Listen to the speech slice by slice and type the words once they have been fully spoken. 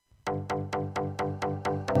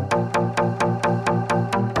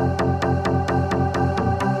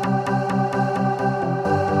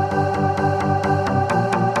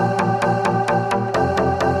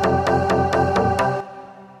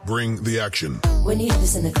bring the action. When you hear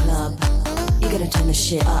this in the club, you gotta turn the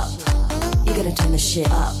shit up. You gotta turn the shit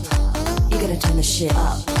up. You gotta turn the shit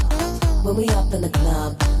up. When we up in the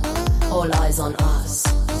club, all eyes on us.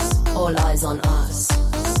 All eyes on us.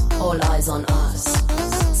 All eyes on us.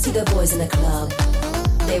 See the boys in the club,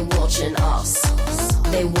 they watching us.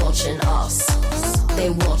 They watching us.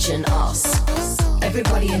 They watching us.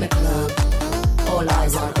 Everybody in the club, all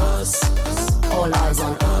eyes on us. All eyes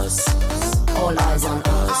on us. All eyes on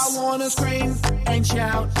us. I wanna scream and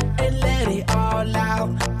shout and let it all out.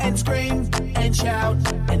 And scream and shout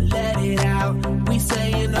and let it out. We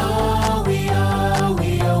saying oh, we oh,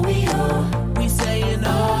 we oh, we oh. We saying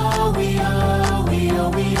oh, we oh, we oh,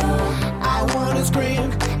 we oh. I wanna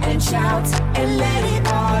scream and shout and let it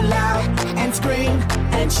all out. And scream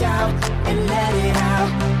and shout and let it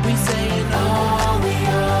out. We saying oh, we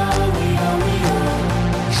oh, we oh, we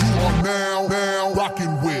oh. You are now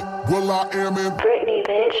rocking with will.i.am in Britney,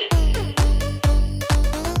 bitch.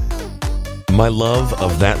 My love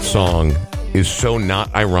of that song is so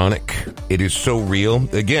not ironic. It is so real.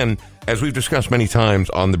 Again, as we've discussed many times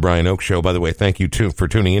on The Brian Oak Show, by the way, thank you for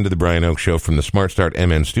tuning into The Brian Oak Show from the Smart Start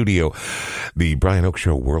MN studio, the Brian Oak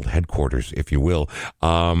Show world headquarters, if you will.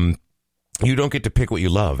 You don't get to pick what you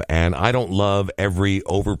love, and I don't love every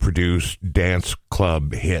overproduced dance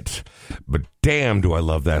club hit, but damn do I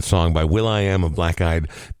love that song by will.i.am of Black Eyed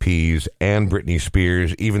Peas and Britney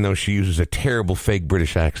Spears, even though she uses a terrible fake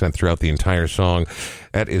British accent throughout the entire song.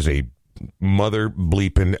 That is a mother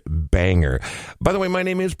bleeping banger. By the way, my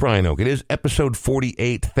name is Brian Oak. It is episode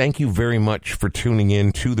 48. Thank you very much for tuning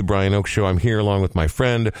in to the Brian Oak Show. I'm here along with my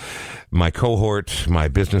friend, my cohort, my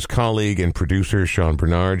business colleague and producer, Sean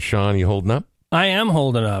Bernard. Sean, you holding up? I am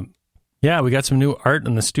holding up. Yeah, we got some new art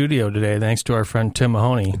in the studio today, thanks to our friend Tim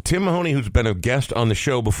Mahoney. Tim Mahoney, who's been a guest on the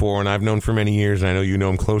show before, and I've known for many years, and I know you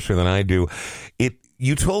know him closer than I do.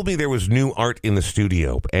 You told me there was new art in the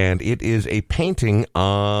studio, and it is a painting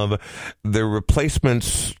of the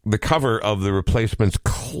Replacements, the cover of the Replacements'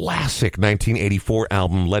 classic 1984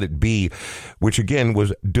 album, Let It Be, which again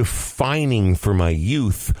was defining for my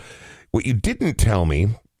youth. What you didn't tell me,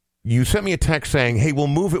 you sent me a text saying, hey, we'll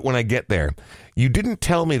move it when I get there. You didn't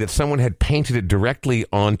tell me that someone had painted it directly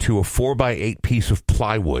onto a 4x8 piece of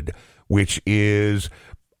plywood, which is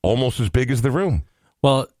almost as big as the room.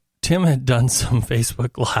 Well, Tim had done some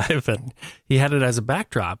Facebook Live, and he had it as a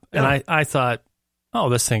backdrop. And I thought, oh,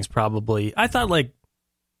 this thing's probably, I thought like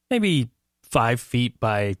maybe 5 feet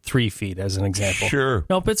by 3 feet as an example. Sure.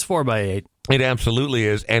 Nope, it's 4x8. It absolutely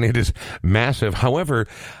is, and it is massive. However,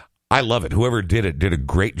 I love it. Whoever did it did a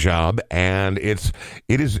great job, and it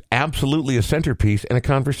is absolutely a centerpiece and a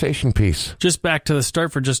conversation piece. Just back to the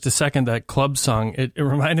start for just a second, that club song, it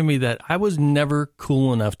reminded me that I was never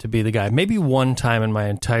cool enough to be the guy, maybe one time in my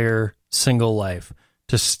entire single life,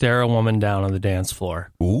 to stare a woman down on the dance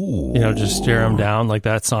floor. Ooh. You know, just stare them down like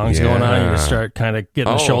that song's going on. You just start kind of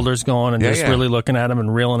getting the shoulders going and really looking at them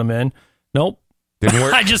and reeling them in. Nope. Didn't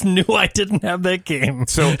work. I just knew I didn't have that game.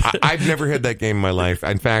 So I've never had that game in my life.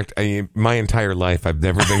 In fact, my entire life, I've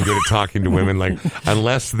never been good at talking to women. Like,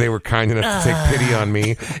 unless they were kind enough to take pity on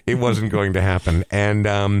me, it wasn't going to happen. And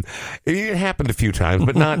it happened a few times,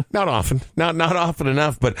 but not often. Not often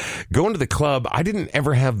enough. But going to the club, I didn't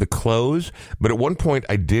ever have the clothes. But at one point,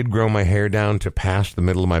 I did grow my hair down to past the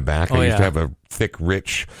middle of my back. I used to have a thick,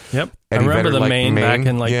 rich. Yep. Eddie I remember Vedder, the mane back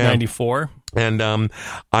in 94. And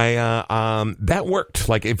that worked.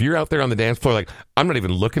 Like, if you're out there on the dance floor, like, I'm not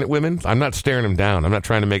even looking at women. I'm not staring them down. I'm not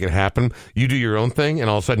trying to make it happen. You do your own thing, and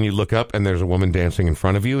all of a sudden you look up, and there's a woman dancing in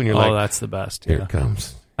front of you, and you're like, oh, that's the best. Here it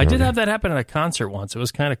comes. I did have that happen at a concert once. It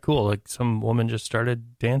was kind of cool. Like, some woman just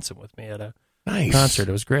started dancing with me at a concert.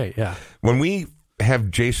 It was great, yeah. When we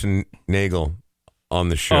have Jason Nagel on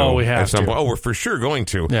the show. We have to. We're for sure going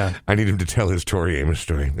to. Yeah. I need him to tell his Tori Amos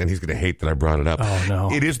story, and he's going to hate that I brought it up. Oh, no.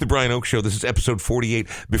 It is the Brian Oak Show. This is episode 48.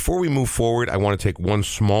 Before we move forward, I want to take one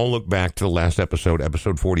small look back to the last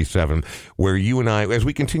episode 47, where you and I, as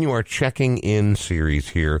we continue our checking in series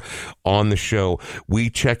here on the show, we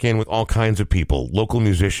check in with all kinds of people, local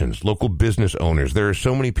musicians, local business owners. There are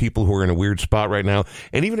so many people who are in a weird spot right now,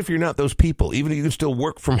 and even if you're not those people, even if you can still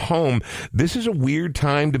work from home, this is a weird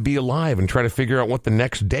time to be alive and try to figure out what the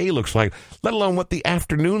next day looks like, let alone what the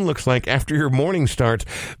afternoon looks like after your morning starts.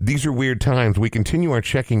 These are weird times. We continue our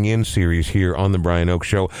checking in series here on the Brian Oak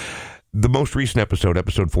Show. The most recent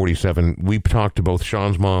episode 47, we talked to both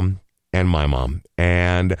Sean's mom and my mom,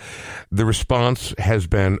 and the response has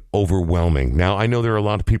been overwhelming. Now, I know there are a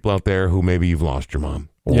lot of people out there who maybe you've lost your mom,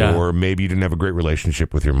 or maybe you didn't have a great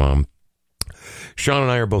relationship with your mom. Sean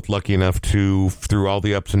and I are both lucky enough to, through all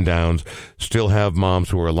the ups and downs, still have moms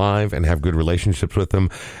who are alive and have good relationships with them.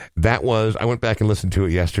 I went back and listened to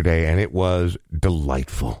it yesterday, and it was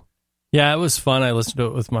delightful. Yeah, it was fun. I listened to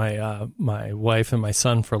it with my my wife and my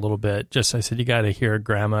son for a little bit. I said, you got to hear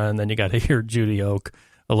Grandma, and then you got to hear Judy Oak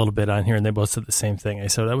a little bit on here, and they both said the same thing. I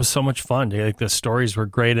said, that was so much fun. Like, the stories were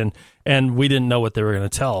great, and we didn't know what they were going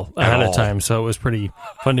to tell ahead of time, so it was pretty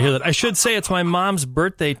fun to hear that. I should say it's my mom's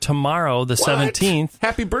birthday tomorrow, the 17th.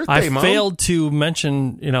 Happy birthday, Mom. I failed to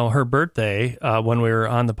mention, her birthday when we were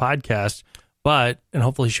on the podcast, and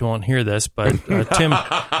hopefully she won't hear this, but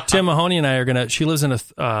Tim Mahoney and I she lives in a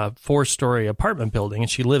 4-story apartment building, and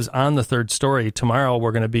she lives on the 3rd story. Tomorrow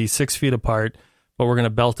we're going to be 6 feet apart, but we're going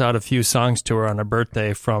to belt out a few songs to her on her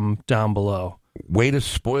birthday from down below. Way to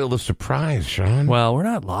spoil the surprise, Sean. Well, we're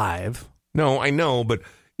not live. No, I know, but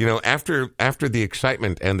after the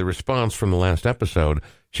excitement and the response from the last episode,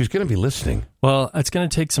 she's going to be listening. Well, it's going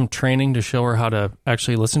to take some training to show her how to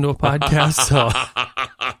actually listen to a podcast, so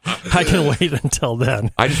I can wait until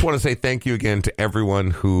then. I just want to say thank you again to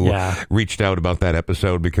everyone who reached out about that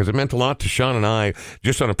episode, because it meant a lot to Sean and I,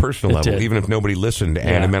 just on a personal level, even if nobody listened,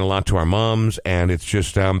 and it meant a lot to our moms, and it's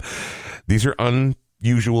just, these are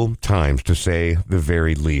unusual times, to say the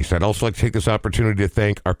very least. I'd also like to take this opportunity to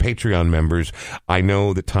thank our Patreon members. I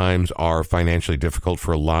know that times are financially difficult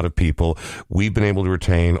for a lot of people. We've been able to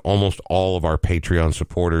retain almost all of our Patreon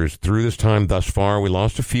supporters through this time thus far. We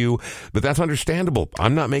lost a few, but that's understandable.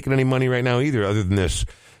 I'm not making any money right now either, other than this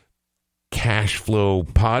cash flow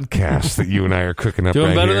podcast that you and I are cooking up. Doing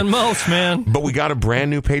right better here. than most, man. But we got a brand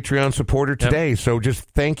new Patreon supporter today. Yep. So just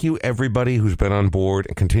thank you, everybody who's been on board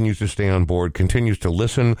and continues to stay on board, continues to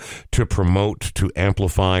listen, to promote, to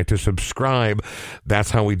amplify, to subscribe.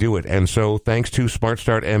 That's how we do it. And so thanks to Smart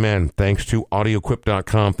Start MN, thanks to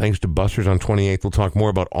AudioQuip.com, thanks to Busters on 28th. We'll talk more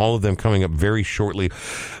about all of them coming up very shortly.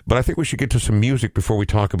 But I think we should get to some music before we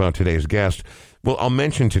talk about today's guest. Well, I'll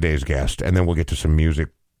mention today's guest, and then we'll get to some music.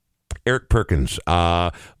 Eric Perkins,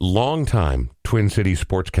 longtime Twin Cities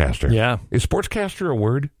sportscaster. Yeah. Is sportscaster a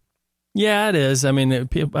word? Yeah, it is. I mean, I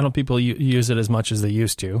don't people use it as much as they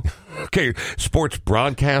used to. Okay, sports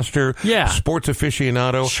broadcaster, sports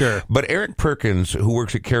aficionado. Sure. But Eric Perkins, who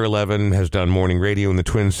works at KARE 11, has done morning radio in the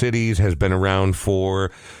Twin Cities, has been around for...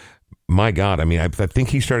 My God, I mean, I think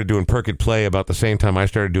he started doing Perk at Play about the same time I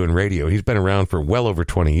started doing radio. He's been around for well over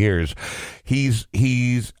 20 years. He's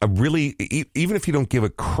a really, even if you don't give a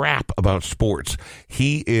crap about sports,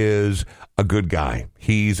 he is a good guy.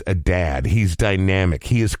 He's a dad. He's dynamic.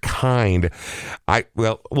 He is kind.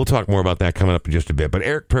 We'll talk more about that coming up in just a bit. But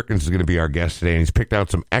Eric Perkins is going to be our guest today, and he's picked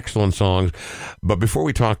out some excellent songs. But before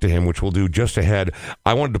we talk to him, which we'll do just ahead,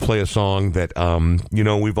 I wanted to play a song that,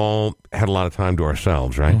 we've all had a lot of time to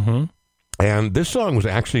ourselves, right? Mm-hmm. And this song was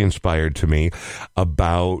actually inspired to me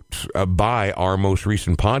by our most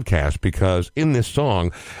recent podcast, because in this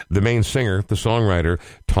song, the main singer, the songwriter,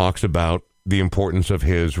 talks about the importance of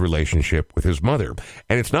his relationship with his mother.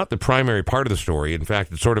 And it's not the primary part of the story. In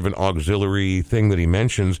fact, it's sort of an auxiliary thing that he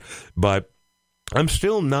mentions, but I'm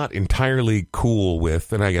still not entirely cool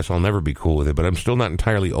with, and I guess I'll never be cool with it, but I'm still not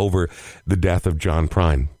entirely over the death of John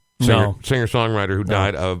Prine.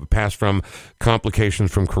 Singer-songwriter who passed from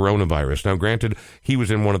complications from coronavirus. Now, granted, he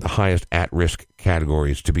was in one of the highest at-risk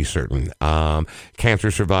categories, to be certain.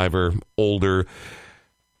 Cancer survivor, older.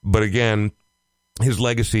 But again, his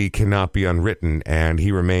legacy cannot be unwritten, and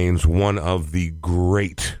he remains one of the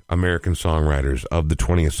great American songwriters of the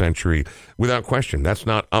 20th century, without question. That's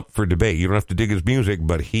not up for debate. You don't have to dig his music,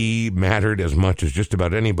 but he mattered as much as just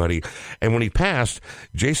about anybody. And when he passed,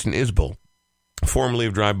 Jason Isbell, formerly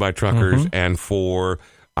of Drive-By Truckers, and for,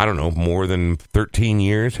 more than 13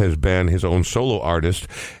 years has been his own solo artist,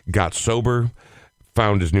 got sober,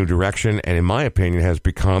 found his new direction, and in my opinion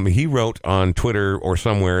he wrote on Twitter or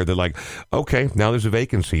somewhere that okay, now there's a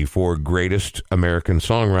vacancy for greatest American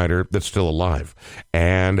songwriter that's still alive.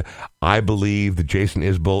 And I believe that Jason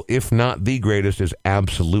Isbell, if not the greatest, is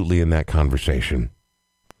absolutely in that conversation.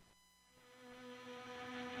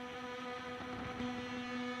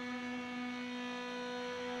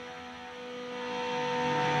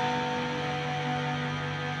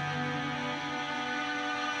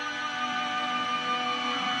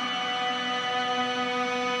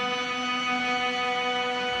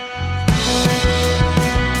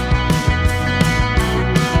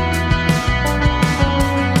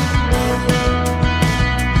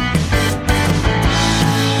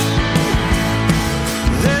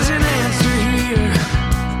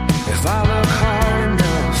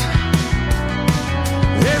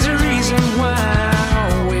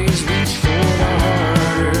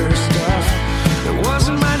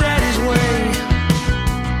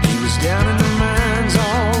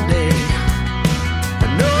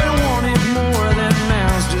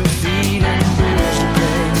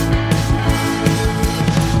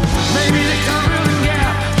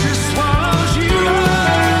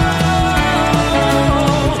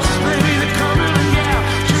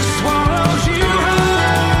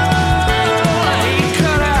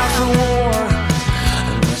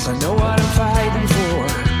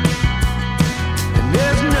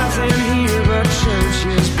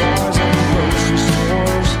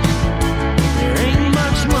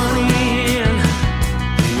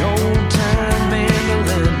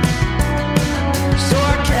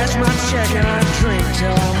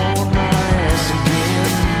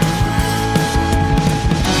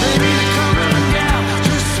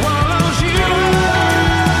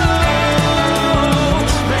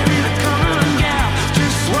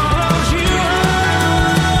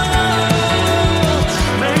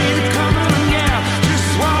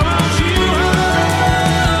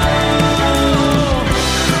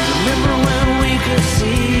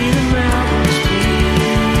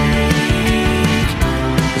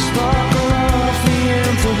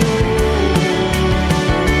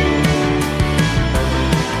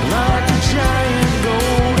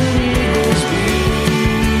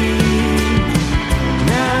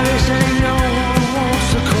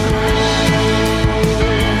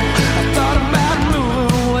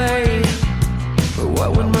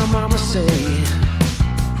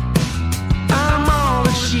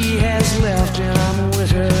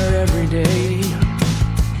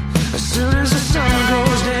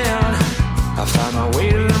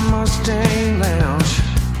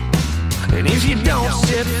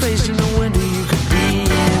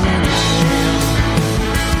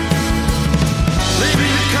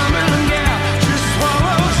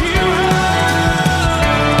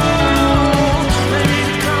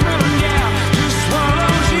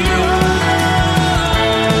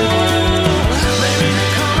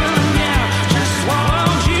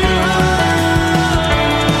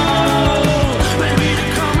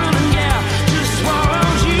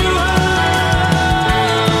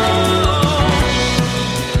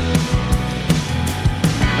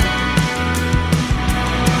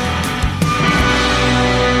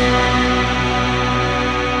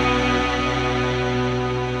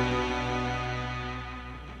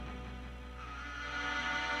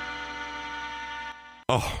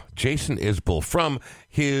 Jason Isbell from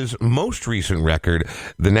his most recent record,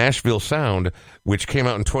 The Nashville Sound, which came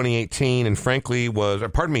out in 2018 and frankly was,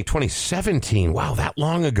 2017. Wow, that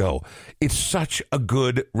long ago. It's such a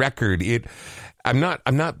good record. I'm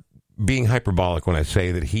not being hyperbolic when I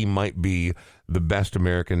say that he might be the best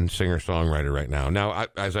American singer-songwriter right now. Now,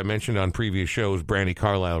 as I mentioned on previous shows, Brandi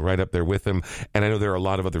Carlile right up there with him, and I know there are a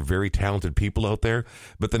lot of other very talented people out there,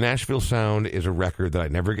 but the Nashville Sound is a record that I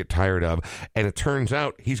never get tired of, and it turns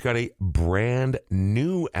out he's got a brand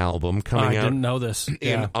new album coming out. I didn't know this.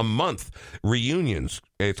 In a month. Reunions.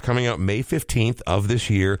 It's coming out May 15th of this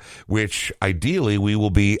year, which ideally we will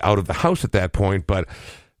be out of the house at that point, but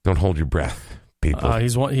don't hold your breath.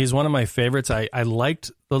 He's one of my favorites. I liked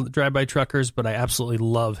the Drive-By Truckers, but I absolutely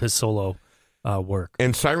love his solo work.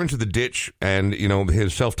 And Siren to the Ditch and,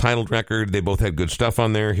 his self-titled record, they both had good stuff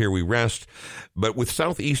on there, Here We Rest. But with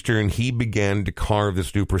Southeastern, he began to carve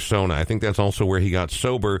this new persona. I think that's also where he got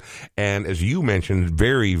sober. And as you mentioned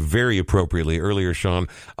very, very appropriately earlier, Sean,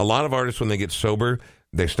 a lot of artists, when they get sober,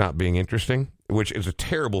 they stop being interesting, which is a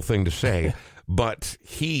terrible thing to say. But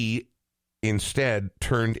he instead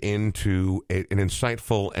turned into an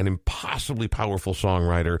insightful and impossibly powerful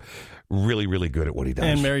songwriter, really, really good at what he does.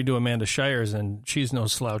 And married to Amanda Shires, and she's no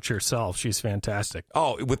slouch herself. She's fantastic.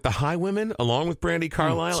 Oh, with the Highwomen, along with Brandi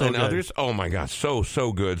Carlile so and good. Others. Oh, my gosh,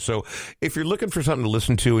 so good. So if you're looking for something to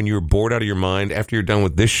listen to and you're bored out of your mind after you're done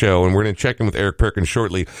with this show, and we're going to check in with Eric Perkins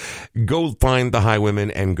shortly, go find the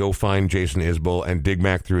Highwomen and go find Jason Isbell and dig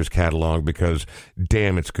back through his catalog because,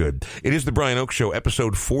 damn, it's good. It is the Brian Oak Show,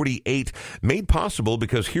 episode 48, made possible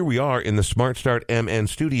because here we are in the Smart Start MN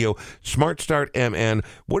studio. Smart Start MN,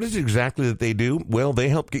 what is it exactly that they do? Well, they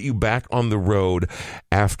help get you back on the road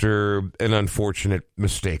after an unfortunate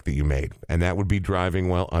mistake that you made, and that would be driving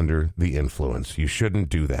while under the influence. You shouldn't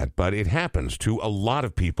do that, but it happens to a lot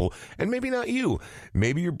of people, and maybe not you.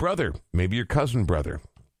 Maybe your brother, maybe your cousin brother.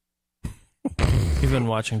 You've been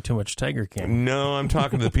watching too much Tiger King. No, I'm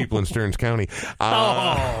talking to the people in Stearns County.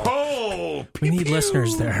 We need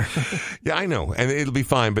listeners there. Yeah, I know, and it'll be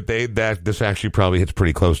fine. But this actually probably hits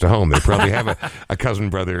pretty close to home. They probably have a cousin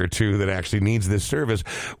brother or two that actually needs this service.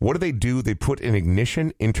 What do? They put an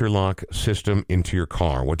ignition interlock system into your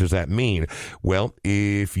car. What does that mean? Well,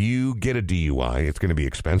 if you get a DUI, it's going to be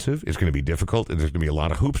expensive. It's going to be difficult, and there's going to be a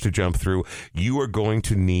lot of hoops to jump through. You are going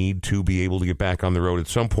to need to be able to get back on the road at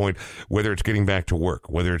some point, whether it's getting back to work,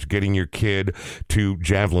 whether it's getting your kid to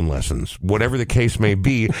javelin lessons, whatever the case may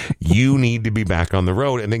be, you need to be back on the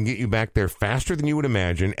road and then get you back there faster than you would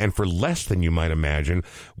imagine and for less than you might imagine.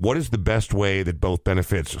 What is the best way that both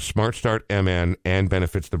benefits Smart Start MN and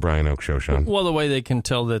benefits the Brian Oak Show, Sean? Well, the way they can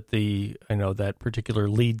tell that that particular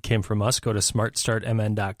lead came from us, go to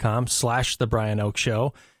smartstartmn.com/the Brian Oak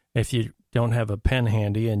Show. If you don't have a pen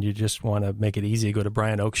handy and you just want to make it easy, go to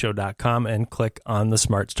brianoakshow.com and click on the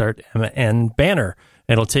Smart Start MN banner.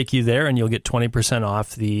 It'll take you there and you'll get 20%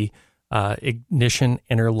 off the ignition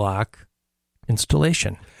interlock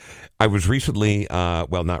installation. I was recently,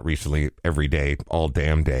 not recently, every day, all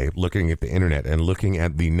damn day, looking at the internet and looking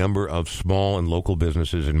at the number of small and local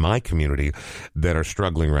businesses in my community that are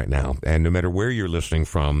struggling right now. And no matter where you're listening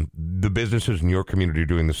from, the businesses in your community are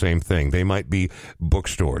doing the same thing. They might be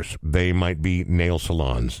bookstores. They might be nail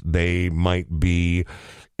salons. They might be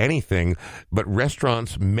anything, but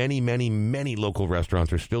restaurants, many local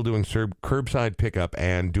restaurants are still doing curbside pickup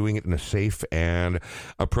and doing it in a safe and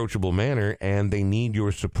approachable manner, and they need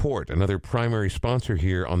your support. Another primary sponsor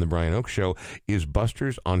here on the Brian Oak Show is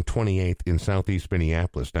Buster's on 28th in Southeast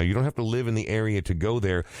Minneapolis. Now, you don't have to live in the area to go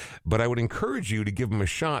there, but I would encourage you to give them a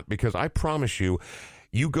shot because I promise you,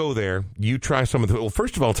 you go there, you try some of the... Well,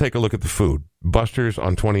 first of all, take a look at the food. Busters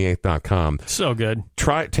on 28th.com. So good.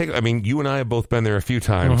 You and I have both been there a few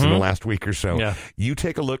times in the last week or so. Yeah. You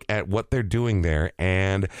take a look at what they're doing there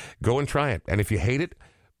and go and try it. And if you hate it,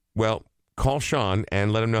 well, call Sean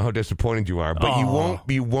and let him know how disappointed you are. But you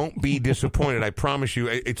won't be disappointed. I promise you.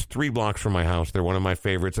 It's 3 blocks from my house. They're one of my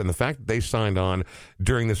favorites. And the fact that they signed on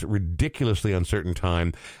during this ridiculously uncertain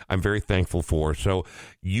time, I'm very thankful for. So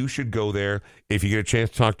you should go there. If you get a chance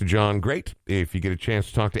to talk to John, great. If you get a chance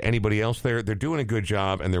to talk to anybody else there, they're doing a good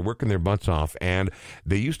job and they're working their butts off. And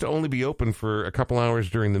they used to only be open for a couple hours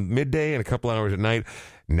during the midday and a couple hours at night.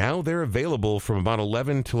 Now they're available from about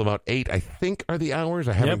 11 till about 8, I think, are the hours.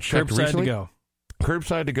 I haven't checked recently.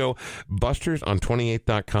 Curbside to go. Busters on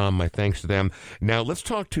 28th.com. My thanks to them. Now, let's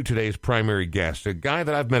talk to today's primary guest, a guy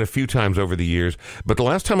that I've met a few times over the years, but the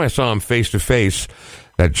last time I saw him face to face,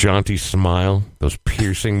 that jaunty smile, those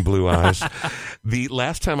piercing blue eyes. The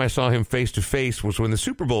last time I saw him face to face was when the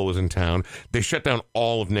Super Bowl was in town. They shut down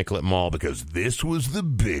all of Nicollet Mall because this was the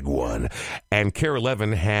big one. And KARE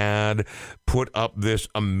 11 had put up this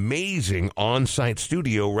amazing on-site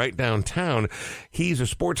studio right downtown. He's a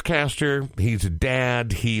sportscaster. He's a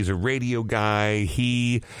dad. He's a radio guy.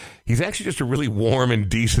 He's actually just a really warm and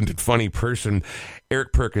decent and funny person.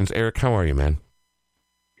 Eric Perkins. Eric, how are you, man?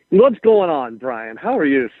 What's going on, Brian? How are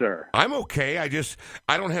you, sir? I'm okay. I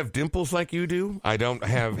don't have dimples like you do. I don't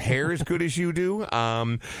have hair as good as you do.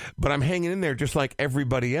 But I'm hanging in there just like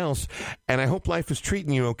everybody else. And I hope life is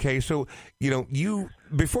treating you okay. So,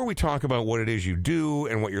 before we talk about what it is you do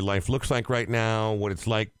and what your life looks like right now, what it's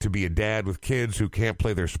like to be a dad with kids who can't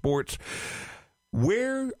play their sports,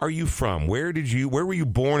 where are you from? Where were you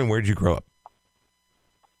born and where did you grow up?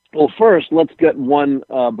 Well, first, let's get one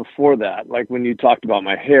before that. Like when you talked about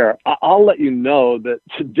my hair, I'll let you know that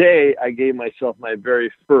today I gave myself my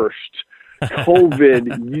very first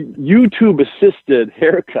COVID YouTube-assisted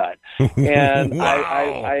haircut. And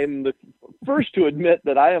Wow. I'm the first to admit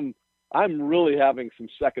that I'm really having some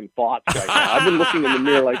second thoughts right now. I've been looking in the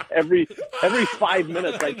mirror like every 5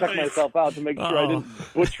 minutes. I check myself out to make sure I didn't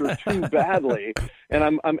butcher too badly, and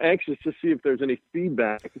I'm anxious to see if there's any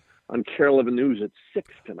feedback on KARE 11 News at 6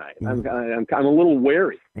 tonight. I'm a little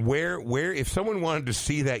wary. Where if someone wanted to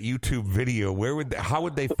see that YouTube video, how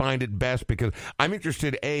would they find it best? Because I'm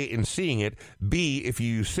interested, A, in seeing it. B, if you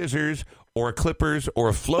use scissors or clippers or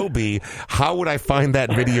a Flowbee, how would I find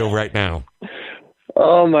that video right now?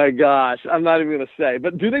 Oh my gosh, I'm not even going to say.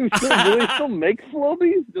 But do they still make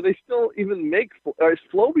Flowbees? Do they still even make? Or is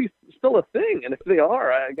Flowbee still a thing? And if they are,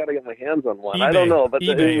 I got to get my hands on one. eBay. I don't know, but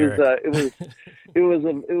eBay, it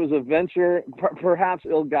was a venture, perhaps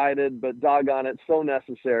ill-guided, but doggone it, so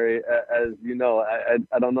necessary. As you know,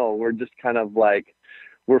 I don't know. We're just kind of like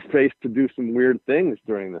we're faced to do some weird things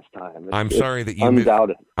during this time. I'm sorry that you missed out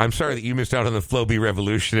on the Flowbee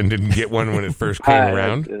revolution and didn't get one when it first came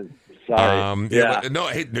around. Sorry. No,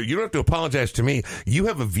 you don't have to apologize to me. You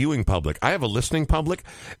have a viewing public. I have a listening public.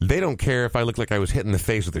 They don't care if I look like I was hit in the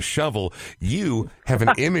face with a shovel. You have an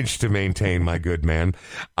image to maintain, my good man.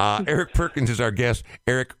 Eric Perkins is our guest.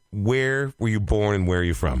 Eric, where were you born and where are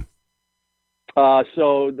you from?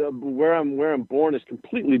 Where I'm born is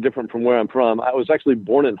completely different from where I'm from. I was actually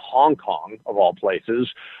born in Hong Kong, of all places.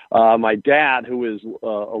 My dad, who is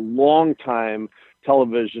a longtime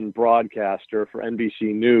television broadcaster for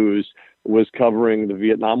NBC News, was covering the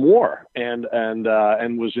Vietnam War and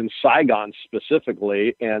was in Saigon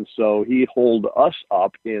specifically, and so he holed us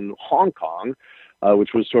up in Hong Kong,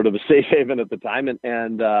 which was sort of a safe haven at the time,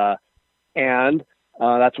 and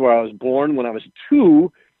that's where I was born. When I was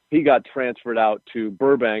 2, he got transferred out to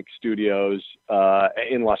Burbank Studios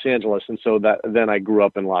in Los Angeles, and so then I grew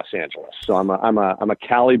up in Los Angeles. So I'm a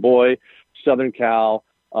Cali boy, Southern Cal.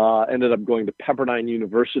 Ended up going to Pepperdine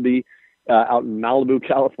University out in Malibu,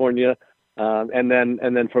 California, and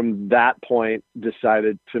then from that point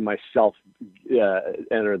decided to myself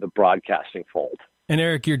enter the broadcasting fold. And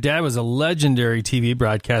Eric, your dad was a legendary TV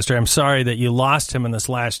broadcaster. I'm sorry that you lost him in this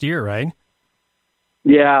last year, right?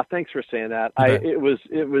 Yeah, thanks for saying that. It was.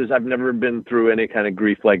 I've never been through any kind of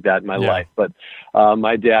grief like that in my life, but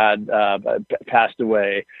my dad passed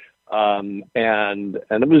away. And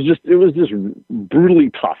it was just brutally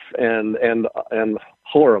tough and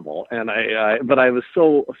horrible. And but I was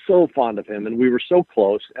so fond of him, and we were so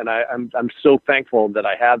close. And I'm so thankful that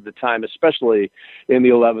I had the time, especially in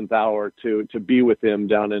the 11th hour, to be with him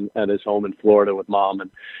down at his home in Florida with Mom.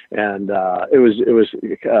 And it was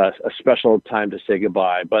a special time to say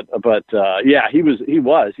goodbye. But yeah, he was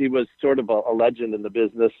sort of a legend in the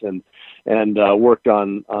business, and worked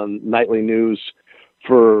on nightly news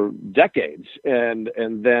for decades, and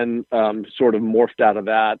then sort of morphed out of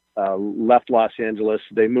that, left Los Angeles.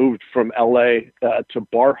 They moved from LA to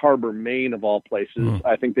Bar Harbor, Maine, of all places.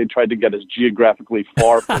 I think they tried to get as geographically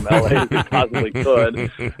far from LA as they possibly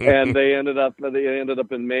could, and they ended up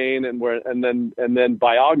in Maine, and then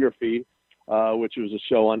Biography, which was a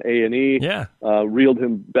show on A&E, reeled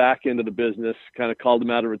him back into the business, kind of called him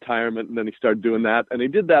out of retirement, and then he started doing that. And he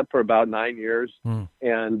did that for about 9 years, and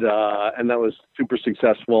that was super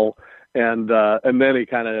successful. And then he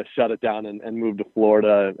kind of shut it down and moved to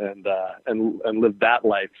Florida and lived that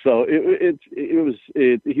life. So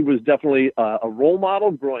he was definitely a role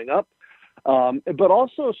model growing up. But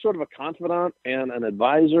also sort of a confidant and an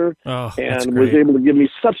advisor, and was able to give me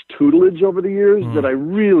such tutelage over the years that I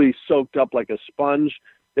really soaked up like a sponge.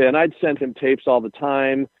 And I'd send him tapes all the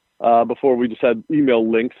time before we just had email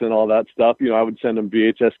links and all that stuff. I would send him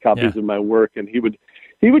VHS copies of my work, and he would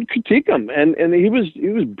he would critique them, and he was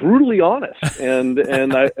brutally honest, and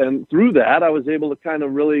through that I was able to kind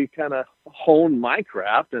of really kind of hone my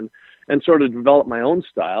craft and sort of develop my own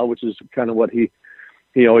style, which is kind of what he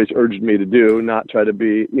always urged me to do, not try to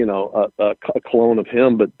be, a clone of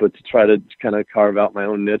him, but to try to kind of carve out my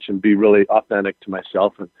own niche and be really authentic to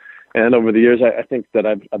myself. And over the years, I think that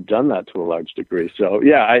I've done that to a large degree. So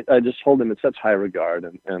yeah, I just hold him in such high regard,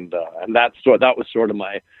 and that was sort of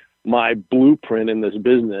my blueprint in this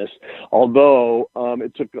business. Although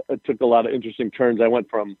it took a lot of interesting turns.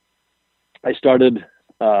 I started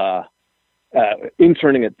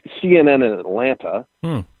interning at CNN in Atlanta.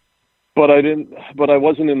 But I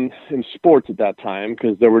wasn't in sports at that time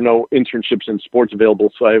because there were no internships in sports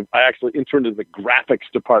available. So I actually interned in the graphics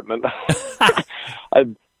department.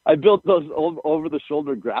 I built those over the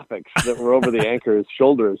shoulder graphics that were over the anchor's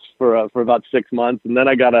shoulders for about 6 months. And then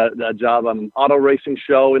I got a job on an auto racing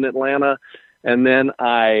show in Atlanta. And then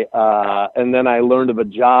I learned of a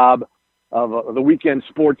job of the weekend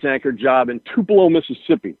sports anchor job in Tupelo,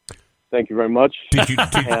 Mississippi. Thank you very much. Did you take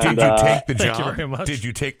the job? Thank you very much. Did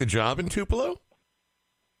you take the job in Tupelo?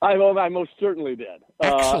 I most certainly did.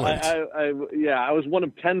 Excellent. I was one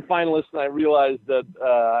of 10 finalists, and I realized that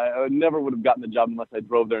I never would have gotten the job unless I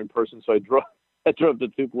drove there in person. So I drove to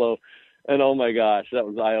Tupelo, and oh my gosh, that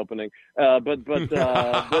was eye opening. But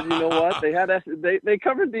you know what? They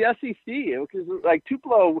covered the SEC because like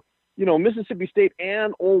Tupelo, Mississippi State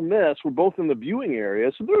and Ole Miss were both in the viewing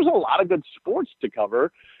area, so there was a lot of good sports to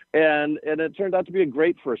cover. And it turned out to be a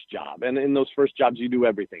great first job. And in those first jobs, you do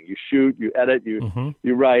everything. You shoot, you edit, you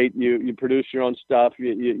write, you produce your own stuff.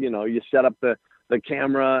 You set up the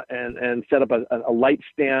camera and set up a light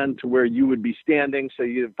stand to where you would be standing. So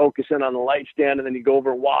you focus in on the light stand, and then you go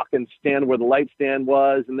over and walk and stand where the light stand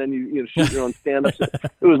was, and then you shoot your own stand-up. So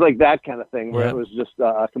it was like that kind of thing where it was just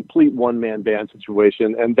a complete one-man band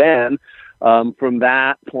situation. And then from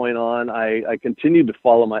that point on, I continued to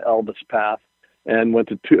follow my Elvis path. And went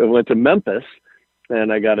to Memphis,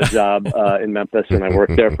 and I got a job in Memphis, and I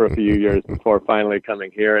worked there for a few years before finally coming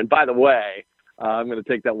here. And by the way, I'm going to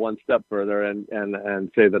take that one step further and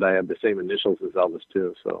say that I have the same initials as Elvis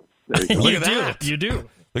too. So there you go. Look at that. You do.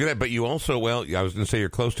 Look at that. But you also, I was going to say you're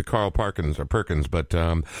close to Carl Perkins, but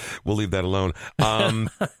we'll leave that alone.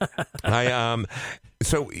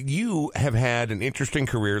 So you have had an interesting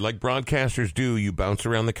career, like broadcasters do. You bounce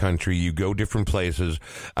around the country, you go different places.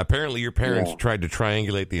 Apparently, your parents tried to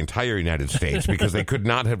triangulate the entire United States because they could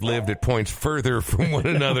not have lived at points further from one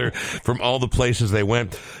another from all the places they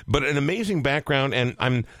went. But an amazing background, and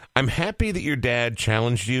I'm happy that your dad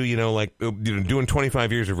challenged you. Doing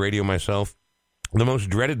 25 years of radio myself. The most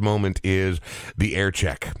dreaded moment is the air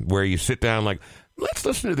check, where you sit down like, let's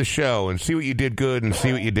listen to the show and see what you did good and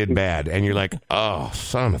see what you did bad. And you're like, oh,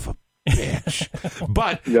 son of a bitch.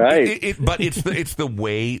 But it's the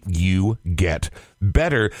way you get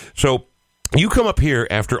better. So you come up here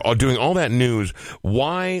after doing all that news.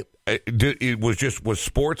 Why? Was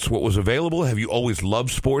sports what was available? Have you always loved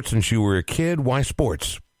sports since you were a kid? Why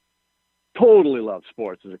sports? Totally loved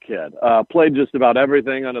sports as a kid. Played just about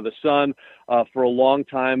everything under the sun for a long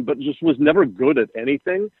time, but just was never good at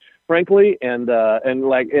anything, frankly. And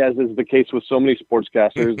like as is the case with so many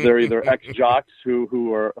sportscasters, they're either ex-jocks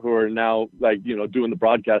who are now doing the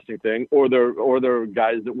broadcasting thing, or they're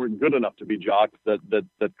guys that weren't good enough to be jocks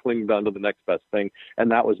that clinged on to the next best thing. And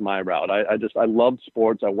that was my route. I loved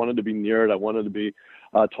sports. I wanted to be near it. I wanted to be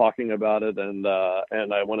talking about it, and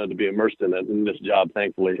I wanted to be immersed in it. And this job,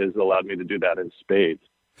 thankfully, has allowed me to do that in spades.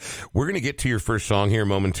 We're going to get to your first song here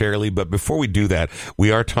momentarily, but before we do that,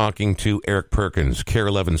 we are talking to Eric Perkins, KARE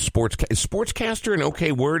 11 sportscaster. An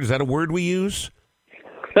okay word? Is that a word we use?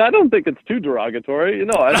 I don't think it's too derogatory.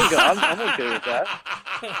 I think I'm okay with that.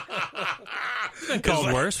 It's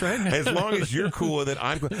called worse, right? As long as you're cool with it,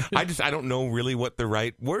 I don't know really what the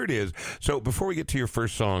right word is. So before we get to your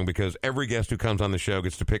first song, because every guest who comes on the show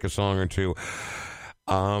gets to pick a song or two,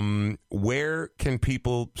 where can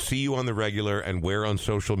people see you on the regular, and where on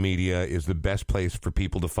social media is the best place for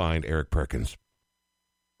people to find Eric Perkins?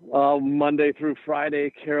 Monday through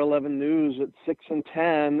Friday, KARE 11 News at 6 and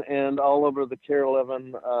 10, and all over the KARE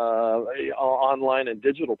 11 online and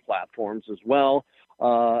digital platforms as well.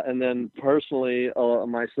 And then personally,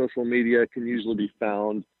 my social media can usually be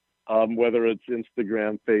found, whether it's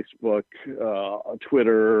Instagram, Facebook,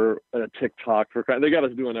 Twitter, TikTok. They got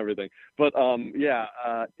us doing everything. But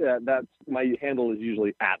that's my handle is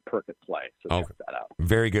usually @PerkitPlay. So check that out.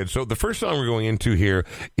 Very good. So the first song we're going into here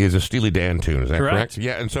is a Steely Dan tune. Is that correct?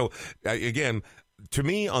 Yeah. And so again, to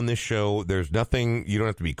me on this show, there's nothing, you don't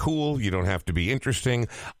have to be cool, you don't have to be interesting.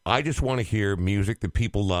 I just want to hear music that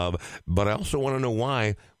people love, but I also want to know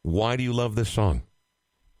why. Why do you love this song?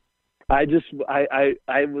 I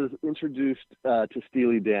was introduced to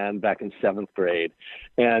Steely Dan back in 7th grade.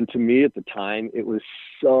 And to me at the time, it was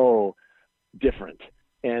so different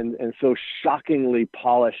and so shockingly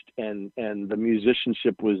polished, and the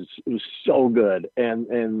musicianship was so good. And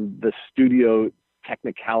the studio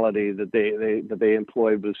technicality that they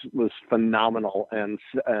employed was phenomenal and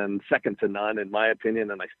second to none in my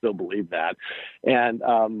opinion, and I still believe that. And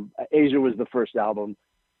Asia was the first album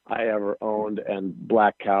I ever owned, and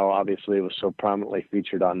Black Cow obviously was so prominently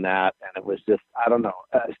featured on that, and it was just, I don't know,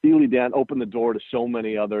 Steely Dan opened the door to so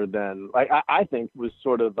many other than, like, I think was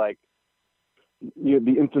sort of like, you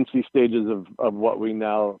know, the infancy stages of what we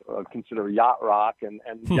now consider yacht rock, and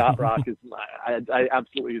yacht rock is I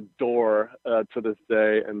absolutely adore to this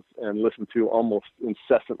day and listen to almost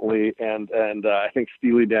incessantly, and I think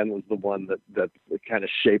Steely Dan was the one that kind of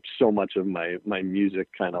shaped so much of my music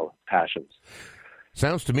kind of passions.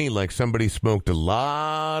 Sounds to me like somebody smoked a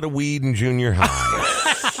lot of weed in junior high.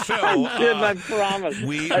 So, I didn't, I promise.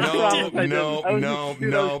 I was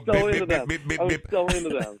so into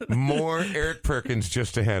them. More Eric Perkins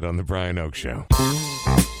just ahead on the Brian Oak Show.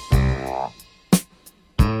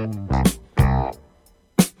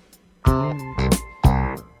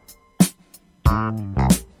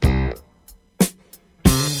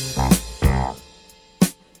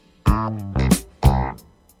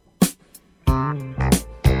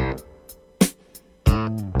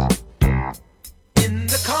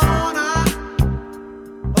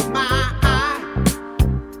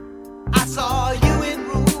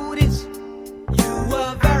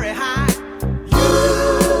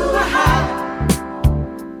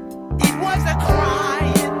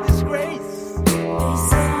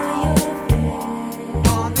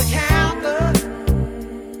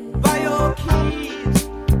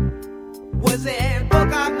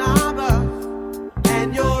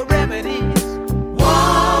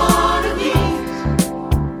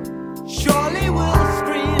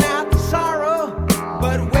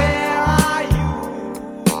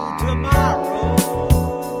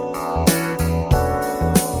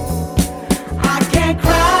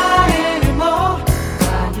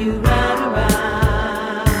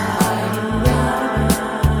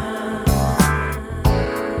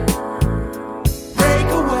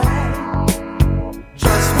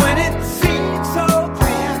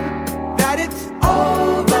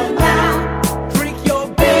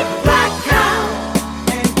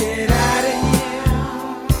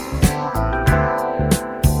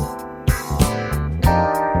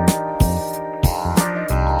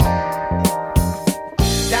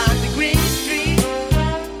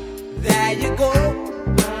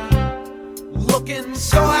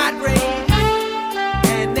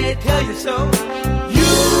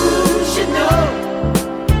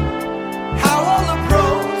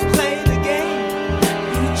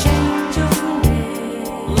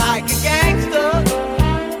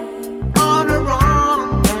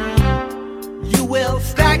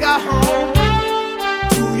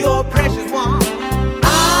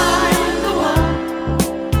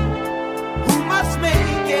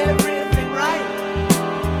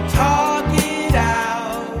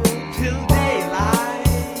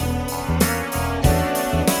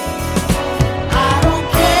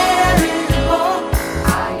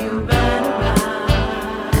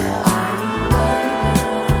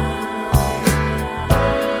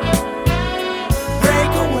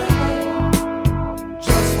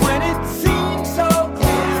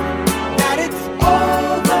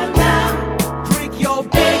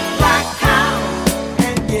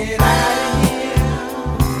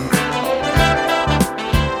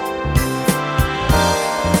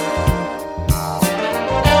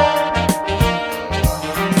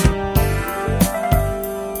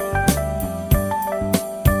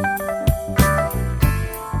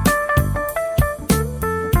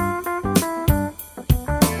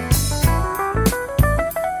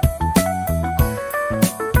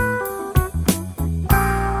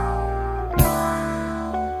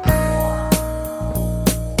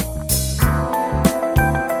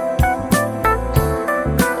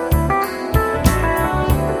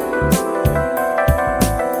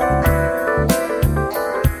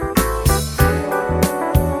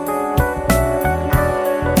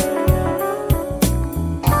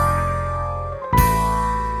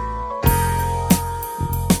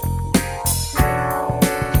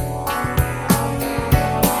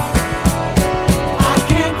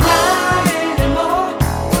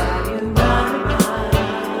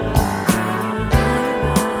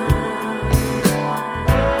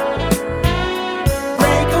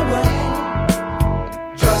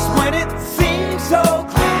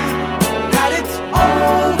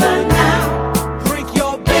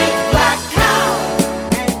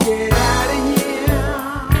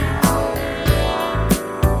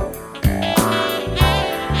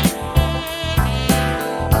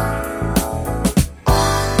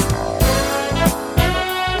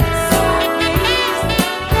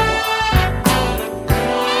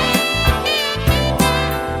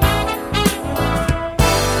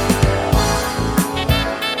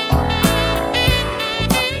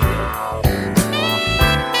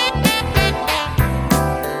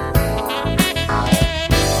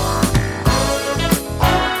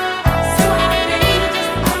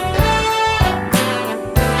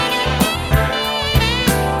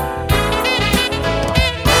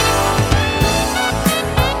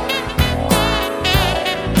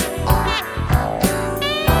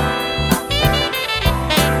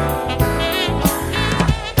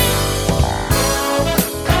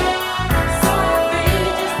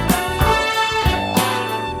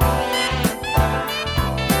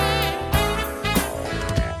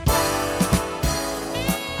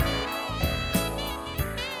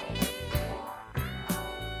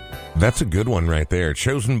 That's a good one right there.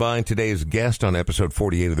 Chosen by today's guest on episode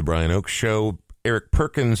 48 of the Brian Oakes Show, Eric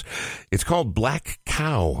Perkins. It's called Black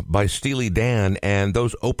Cow by Steely Dan, and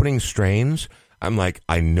those opening strains, I'm like,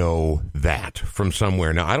 I know that from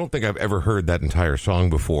somewhere. Now, I don't think I've ever heard that entire song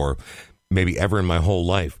before, maybe ever in my whole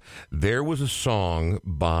life. There was a song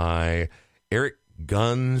by Eric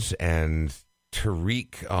Guns and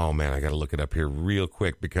Tariq. Oh, man, I got to look it up here real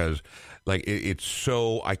quick because like it's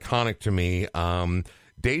so iconic to me.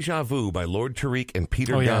 Deja Vu by Lord Tariq and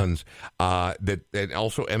Peter Guns, that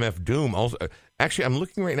also MF Doom. Also, actually, I'm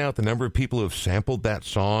looking right now at the number of people who have sampled that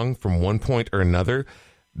song from one point or another.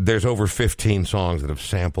 There's over 15 songs that have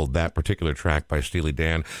sampled that particular track by Steely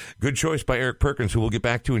Dan. Good choice by Eric Perkins, who we'll get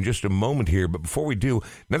back to in just a moment here. But before we do,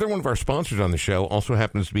 another one of our sponsors on the show also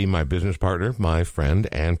happens to be my business partner, my friend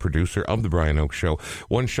and producer of the Brian Oakes Show,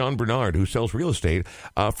 one Sean Bernard, who sells real estate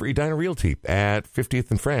for Edina Realty at 50th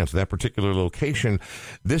and France, that particular location.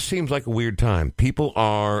 This seems like a weird time. People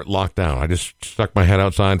are locked down. I just stuck my head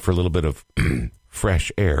outside for a little bit of fresh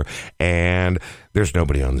air, and there's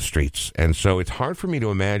nobody on the streets. And so it's hard for me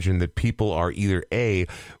to imagine that people are either A,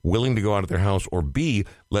 willing to go out of their house, or B,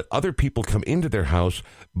 let other people come into their house.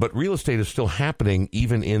 But real estate is still happening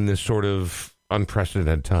even in this sort of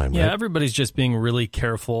unprecedented time. Yeah, right? Everybody's just being really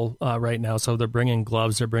careful right now. So they're bringing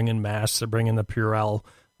gloves, they're bringing masks, they're bringing the Purell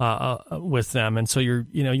with them. And so you're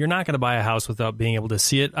not going to buy a house without being able to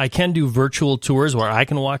see it. I can do virtual tours where I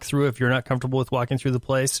can walk through if you're not comfortable with walking through the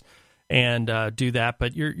place. And do that,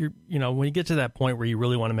 but you're when you get to that point where you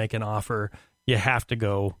really want to make an offer, you have to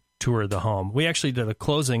go tour the home. We actually did a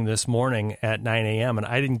closing this morning at 9 a.m. and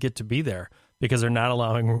I didn't get to be there because they're not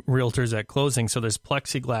allowing realtors at closing. So there's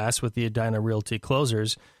plexiglass with the Edina Realty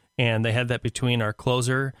closers, and they had that between our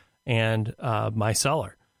closer and my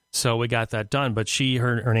seller. So we got that done. But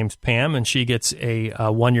her name's Pam, and she gets a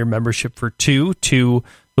 1-year membership for 2 to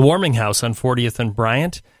the Warming House on 40th and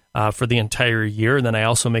Bryant. For the entire year. And then I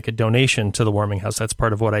also make a donation to the Warming House. That's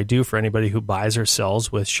part of what I do for anybody who buys or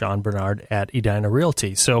sells with Sean Bernard at Edina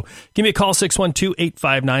Realty. So give me a call,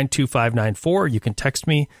 612-859-2594. You can text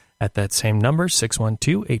me at that same number,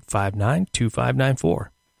 612-859-2594.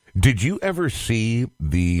 Did you ever see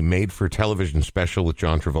the made-for-television special with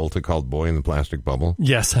John Travolta called Boy in the Plastic Bubble?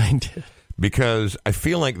 Yes, I did. Because I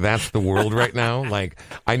feel like that's the world right now. Like,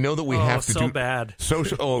 I know that we have to do bad.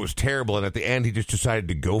 Social. Oh, it was terrible. And at the end, he just decided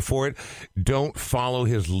to go for it. Don't follow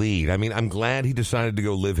his lead. I mean, I'm glad he decided to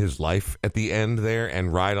go live his life at the end there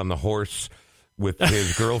and ride on the horse with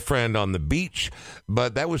his girlfriend on the beach.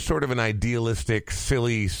 But that was sort of an idealistic,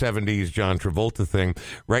 silly 70s John Travolta thing.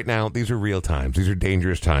 Right now, these are real times. These are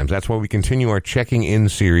dangerous times. That's why we continue our checking in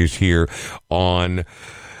series here on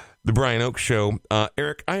the Brian Oakes Show.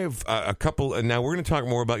 Eric, I have a couple, and now we're going to talk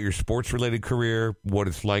more about your sports-related career, what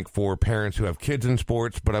it's like for parents who have kids in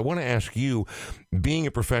sports, but I want to ask you, being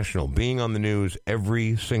a professional, being on the news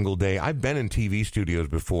every single day, I've been in TV studios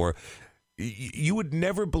before. You would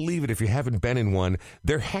never believe it if you haven't been in one.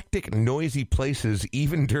 They're hectic, noisy places,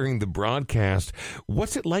 even during the broadcast.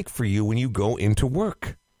 What's it like for you when you go into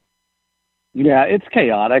work? Yeah, it's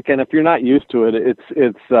chaotic, and if you're not used to it,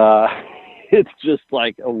 it's just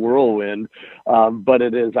like a whirlwind, but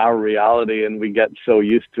it is our reality, and we get so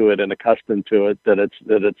used to it and accustomed to it that it's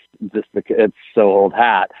so old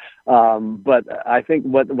hat. But I think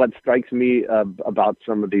what strikes me about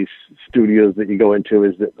some of these studios that you go into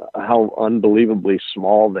is that how unbelievably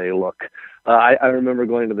small they look. I remember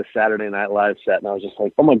going to the Saturday Night Live set, and I was just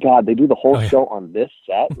like, oh my God, they do the whole show on this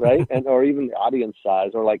set, right? And or even the audience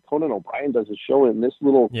size, or like Conan O'Brien does a show in this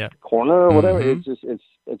little corner or whatever. Mm-hmm.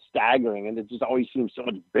 It's staggering, and it just always seems so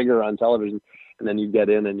much bigger on television. And then you get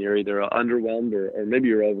in and you're either underwhelmed or maybe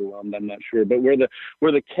you're overwhelmed. I'm not sure. But where the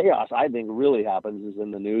chaos, I think, really happens is in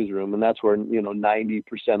the newsroom. And that's where, 90%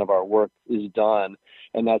 of our work is done.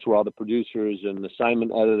 And that's where all the producers and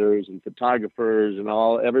assignment editors and photographers and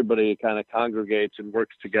everybody kind of congregates and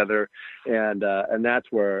works together. And that's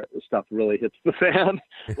where stuff really hits the fan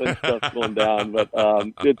when stuff's going down. But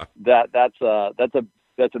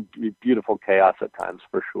that's a beautiful chaos at times,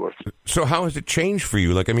 for sure. So how has it changed for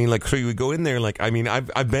you? So you would go in there,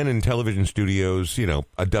 I've been in television studios, a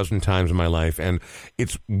dozen times in my life, and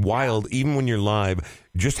it's wild, even when you're live,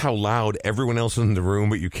 just how loud everyone else is in the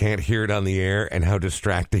room, but you can't hear it on the air, and how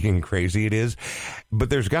distracting and crazy it is.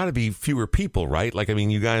 But there's got to be fewer people, right?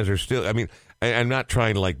 You guys are still, I'm not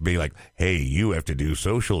trying to be like, hey, you have to do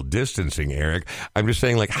social distancing, Eric. I'm just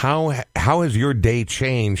saying, how has your day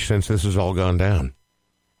changed since this has all gone down?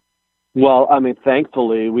 Well, I mean,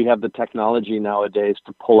 thankfully, we have the technology nowadays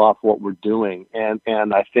to pull off what we're doing, and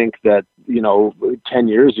I think that 10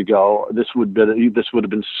 years ago, this would have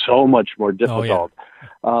been so much more difficult.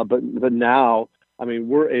 Oh, yeah. But now, I mean,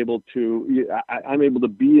 we're able to. I'm able to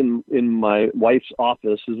be in my wife's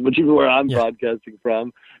office, which is where I'm broadcasting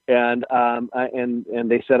from, and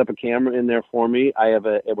they set up a camera in there for me. I have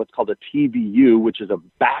what's called a TVU, which is a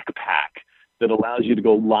backpack that allows you to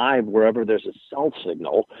go live wherever there's a cell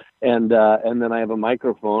signal, and then I have a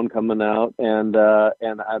microphone coming out, and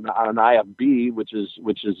an IFB, which is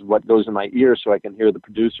what goes in my ear, so I can hear the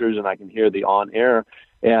producers and I can hear the on air,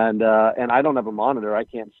 and I don't have a monitor. I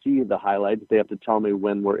can't see the highlights. They have to tell me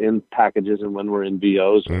when we're in packages and when we're in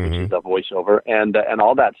VOs, which is the voiceover, and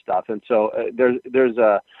all that stuff. And so there's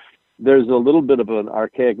a little bit of an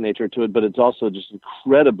archaic nature to it, but it's also just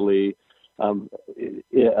incredibly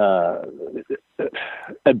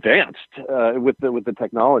advanced with the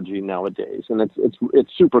technology nowadays, and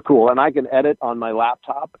it's super cool. And I can edit on my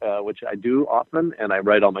laptop, which I do often, and I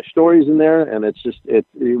write all my stories in there. And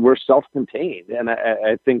we're self-contained, and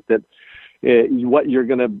I think that what you're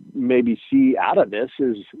going to maybe see out of this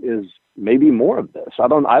is maybe more of this. I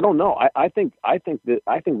don't know. I think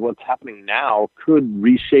what's happening now could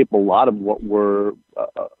reshape a lot of what we're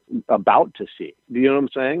about to see. Do you know what I'm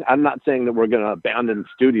saying? I'm not saying that we're going to abandon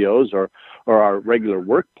studios or our regular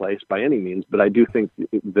workplace by any means, but I do think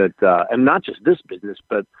that, and not just this business,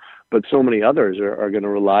 but so many others are going to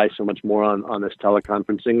rely so much more on this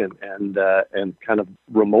teleconferencing and kind of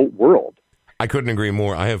remote world. I couldn't agree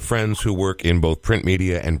more. I have friends who work in both print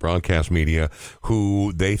media and broadcast media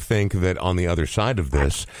who they think that on the other side of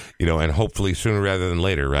this, and hopefully sooner rather than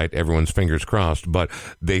later, right? Everyone's fingers crossed, but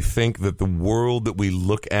they think that the world that we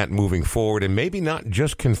look at moving forward, and maybe not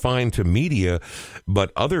just confined to media,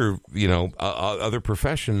 but other, other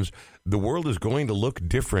professions, the world is going to look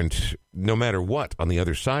different no matter what on the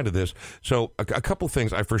other side of this. So a couple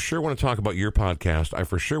things. I for sure want to talk about your podcast. I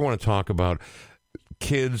for sure want to talk about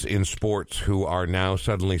kids in sports who are now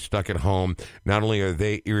suddenly stuck at home. Not only are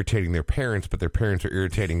they irritating their parents, but their parents are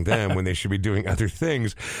irritating them when they should be doing other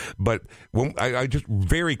things. But I just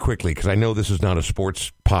very quickly, because I know this is not a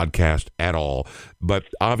sports podcast at all, but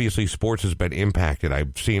obviously sports has been impacted.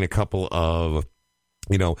 I've seen a couple of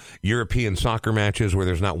European soccer matches where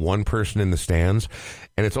there's not one person in the stands,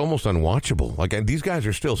 and it's almost unwatchable. Like, these guys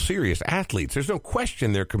are still serious athletes. There's no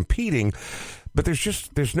question they're competing, but there's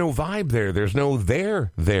no vibe there. There's no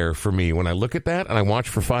there for me. When I look at that and I watch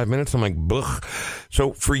for 5 minutes, I'm like, blech.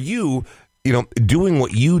 So for you, doing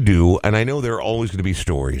what you do, and I know there are always going to be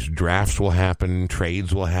stories. Drafts will happen,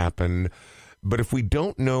 trades will happen. But if we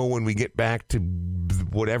don't know when we get back to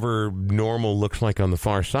whatever normal looks like on the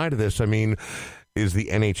far side of this, I mean, is the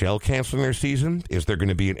NHL canceling their season? Is there going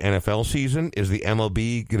to be an NFL season? Is the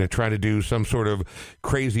MLB going to try to do some sort of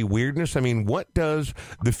crazy weirdness? I mean, what does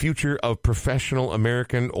the future of professional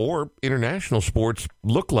American or international sports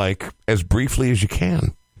look like, as briefly as you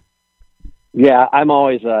can? Yeah, I'm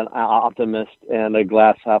always an optimist and a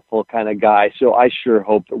glass half full kind of guy. So I sure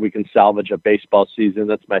hope that we can salvage a baseball season.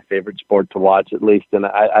 That's my favorite sport to watch, at least. And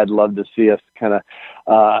I'd love to see us kind of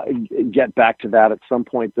get back to that at some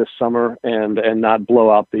point this summer and not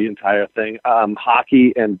blow out the entire thing.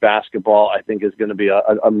 Hockey and basketball, I think, is going to be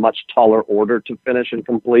a much taller order to finish and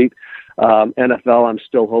complete. NFL, I'm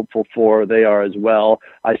still hopeful for. They are as well.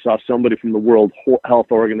 I saw somebody from the World Health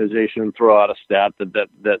Organization throw out a stat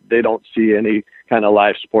that they don't see any kind of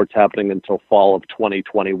live sports happening until fall of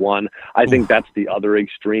 2021. I think that's the other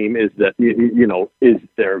extreme, is that, is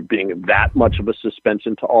there being that much of a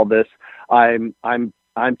suspension to all this?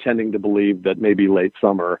 I'm tending to believe that maybe late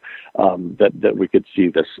summer that we could see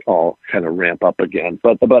this all kind of ramp up again.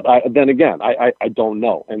 But I don't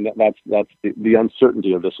know, and that's the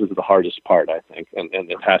uncertainty of this is the hardest part, I think, and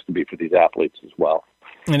it has to be for these athletes as well.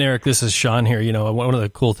 And Eric, this is Sean here. One of the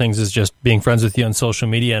cool things is just being friends with you on social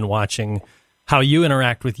media and watching how you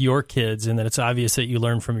interact with your kids, and that it's obvious that you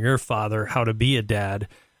learn from your father how to be a dad,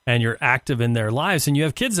 and you're active in their lives, and you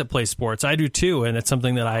have kids that play sports. I do too, and it's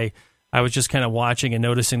something that I was just kind of watching and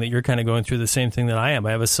noticing that you're kind of going through the same thing that I am.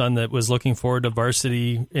 I have a son that was looking forward to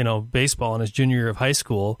varsity, baseball in his junior year of high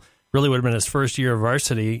school. Really would have been his first year of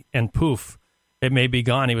varsity, and poof, it may be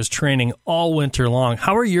gone. He was training all winter long.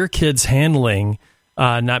 How are your kids handling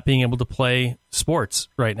not being able to play sports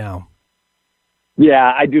right now?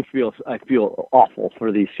 Yeah, I feel awful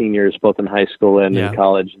for these seniors, both in high school and in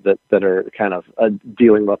college, that are kind of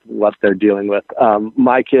dealing with what they're dealing with.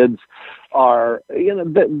 My kids, are,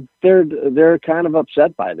 they're kind of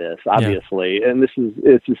upset by this, obviously, and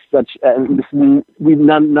it's just such. And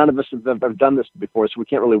none of us have ever done this before, so we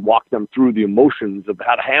can't really walk them through the emotions of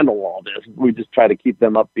how to handle all this. We just try to keep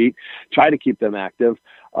them upbeat, try to keep them active.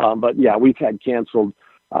 But yeah, we've had canceled.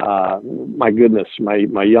 My goodness,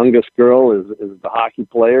 my youngest girl is the hockey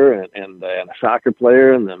player and a soccer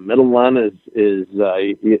player, and the middle one is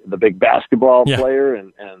the big basketball player,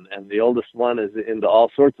 and the oldest one is into all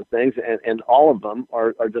sorts of things, and all of them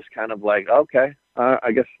are just kind of like, okay,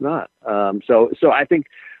 I guess not. So I think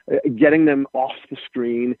getting them off the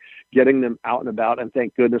screen, getting them out and about, and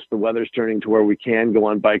thank goodness the weather's turning to where we can go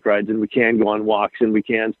on bike rides and we can go on walks and we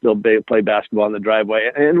can still play basketball in the driveway.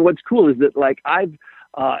 And what's cool is that, like, I've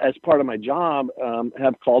as part of my job,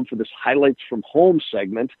 have called for this highlights from home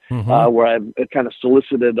segment, where I've kind of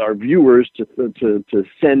solicited our viewers to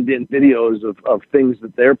send in videos of things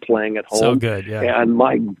that they're playing at home. So good, yeah. And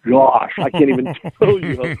my gosh, I can't even tell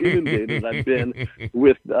you how inundated I've been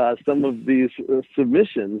with some of these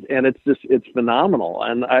submissions, and it's phenomenal.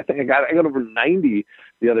 And I think I got over 90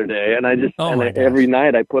 the other day, and every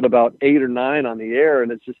night I put about 8 or 9 on the air,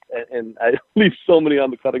 and it's just, and I leave so many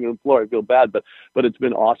on the cutting room floor. I feel bad, but it's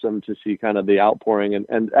been awesome to see kind of the outpouring,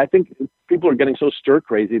 and I think people are getting so stir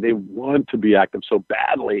crazy. They want to be active so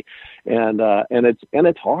badly, and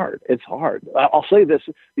it's hard. It's hard. I'll say this: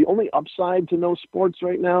 the only upside to no sports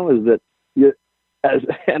right now is that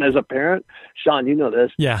as a parent, Sean, you know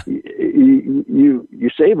this. Yeah. You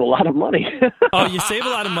save a lot of money. Oh, you save a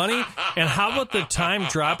lot of money? And how about the time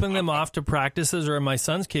dropping them off to practices, or in my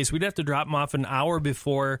son's case, we'd have to drop them off an hour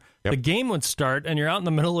before the game would start, and you're out in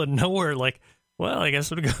the middle of nowhere like, well, I guess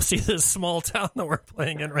we'll go see this small town that we're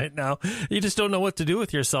playing in right now. You just don't know what to do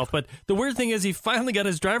with yourself. But the weird thing is he finally got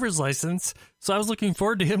his driver's license, so I was looking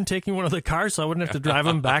forward to him taking one of the cars so I wouldn't have to drive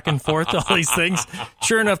him back and forth to all these things.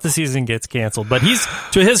 Sure enough, the season gets canceled. But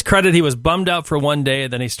to his credit, he was bummed out for one day,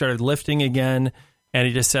 then he started lifting again, and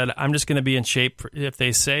he just said, I'm just going to be in shape. If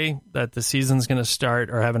they say that the season's going to start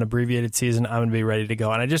or have an abbreviated season, I'm going to be ready to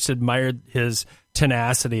go. And I just admired his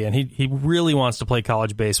tenacity, and he really wants to play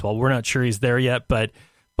college baseball. We're not sure he's there yet, but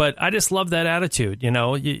I just love that attitude. You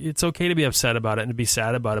know, it's okay to be upset about it and to be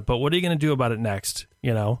sad about it, but what are you going to do about it next?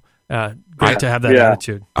 You know, great to have that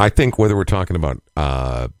attitude. I think whether we're talking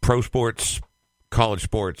about pro sports, college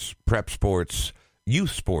sports, prep sports,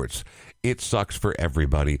 youth sports, it sucks for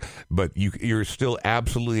everybody, but you're still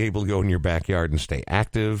absolutely able to go in your backyard and stay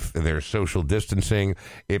active. There's social distancing.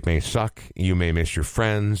 It may suck. You may miss your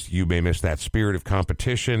friends. You may miss that spirit of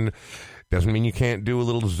competition. Doesn't mean you can't do a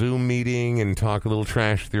little Zoom meeting and talk a little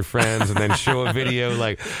trash with your friends and then show a video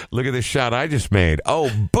like, look at this shot I just made. Oh,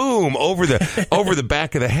 boom, over the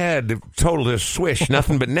back of the head, total just swish,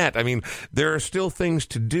 nothing but net. I mean, there are still things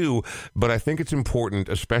to do, but I think it's important,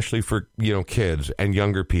 especially for, kids and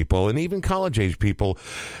younger people and even college age people,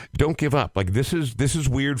 don't give up. Like, this is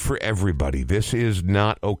weird for everybody. This is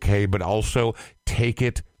not okay, but also take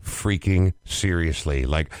it freaking seriously.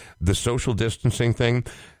 Like, the social distancing thing,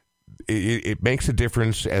 it makes a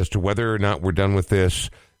difference as to whether or not we're done with this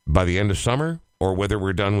by the end of summer or whether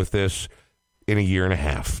we're done with this in a year and a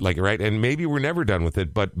half. Like, right? And maybe we're never done with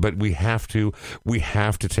it, but we have to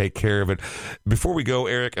take care of it. Before we go,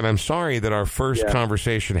 Eric, and I'm sorry that our first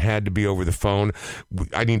conversation had to be over the phone.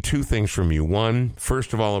 I need 2 things from you. One,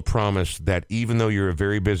 first of all, a promise that even though you're a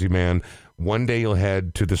very busy man, one day you'll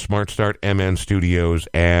head to the Smart Start MN studios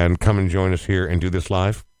and come and join us here and do this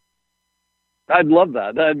live. I'd love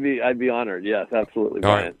that. I'd be honored. Yes, absolutely.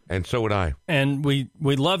 All right. And so would I. And we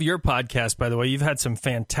love your podcast, by the way. You've had some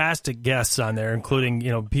fantastic guests on there,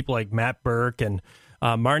 including, people like Matt Burke and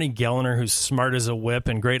Marnie Gellner, who's smart as a whip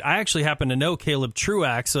and great. I actually happen to know Caleb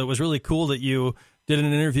Truax, so it was really cool that you did an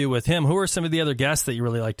interview with him. Who are some of the other guests that you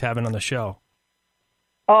really liked having on the show?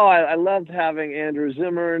 Oh, I loved having Andrew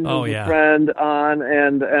Zimmern, who's a friend, on,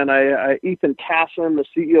 and Ethan Casson, the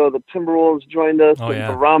CEO of the Timberwolves, joined us, and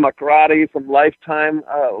Bahram Akradi from Lifetime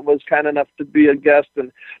was kind enough to be a guest,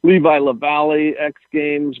 and Levi LaValle, X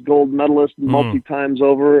Games gold medalist multi-times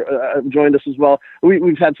over, joined us as well.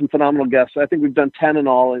 We've had some phenomenal guests. I think we've done 10 in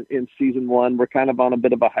all in season 1. We're kind of on a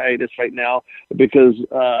bit of a hiatus right now because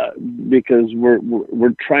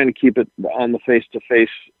we're trying to keep it on the face-to-face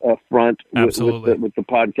front with the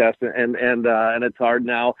podcast, and it's hard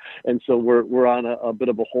now, and so we're on a bit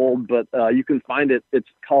of a hold. But you can find it. It's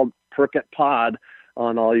called Perkett Pod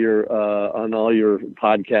on all your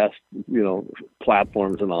podcast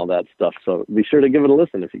platforms and all that stuff. So be sure to give it a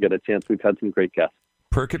listen if you get a chance. We've had some great guests.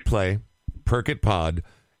 Perkett Play, Perkett Pod.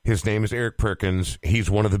 His name is Eric Perkins. He's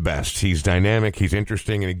one of the best. He's dynamic. He's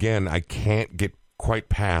interesting. And again, I can't get quite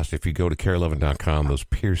past, if you go to KARE11.com, those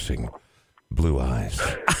piercing blue eyes.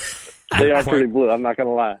 They are pretty blue. I'm not going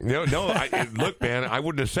to lie. No. Look, man, I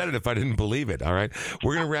wouldn't have said it if I didn't believe it. All right.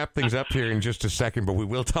 We're going to wrap things up here in just a second, but we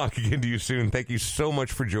will talk again to you soon. Thank you so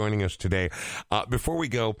much for joining us today. Before we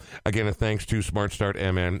go, again, a thanks to Smart Start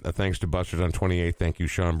MN. A thanks to Buster's on 28th. Thank you,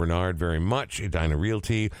 Sean Bernard, very much. Edina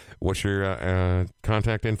Realty. What's your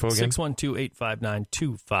contact info again?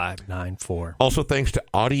 612-859-2594. Also, thanks to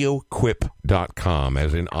AudioQuip.com,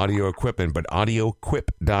 as in audio equipment, but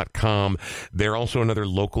AudioQuip.com. They're also another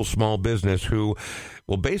local small business who,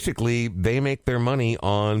 well, basically, they make their money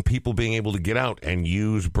on people being able to get out and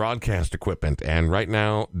use broadcast equipment. And right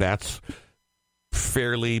now, that's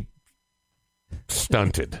fairly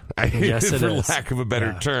stunted, Yes, it for is. lack of a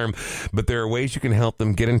better term. But there are ways you can help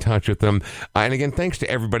them. Get in touch with them. And again, thanks to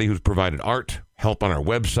everybody who's provided art, help on our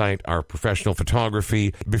website, our professional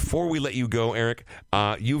photography. Before we let you go, Eric,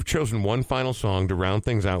 you've chosen one final song to round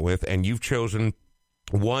things out with, and you've chosen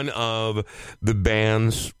one of the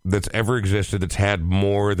bands that's ever existed that's had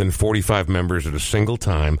more than 45 members at a single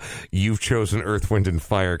time. You've chosen Earth, Wind, and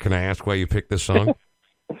Fire. Can I ask why you picked this song?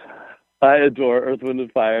 I adore Earth, Wind,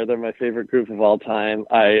 and Fire. They're my favorite group of all time.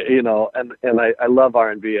 I love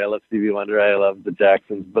R&B. I love Stevie Wonder. I love the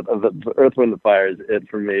Jacksons. But Earth, Wind, and Fire is it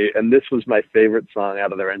for me. And this was my favorite song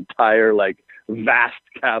out of their entire vast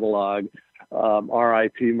catalog.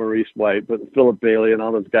 R.I.P. Maurice White, but Philip Bailey and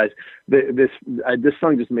all those guys. This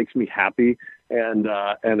song just makes me happy, and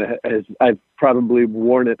I've probably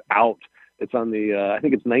worn it out. It's on the I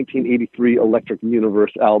think it's 1983 Electric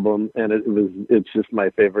Universe album, and it's just my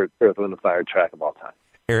favorite Earth, Wind, and Fire track of all time.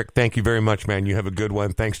 Eric, thank you very much, man. You have a good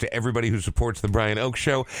one. Thanks to everybody who supports the Brian Oak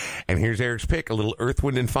Show. And here's Eric's pick, a little Earth,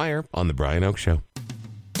 Wind, and Fire on the Brian Oak Show.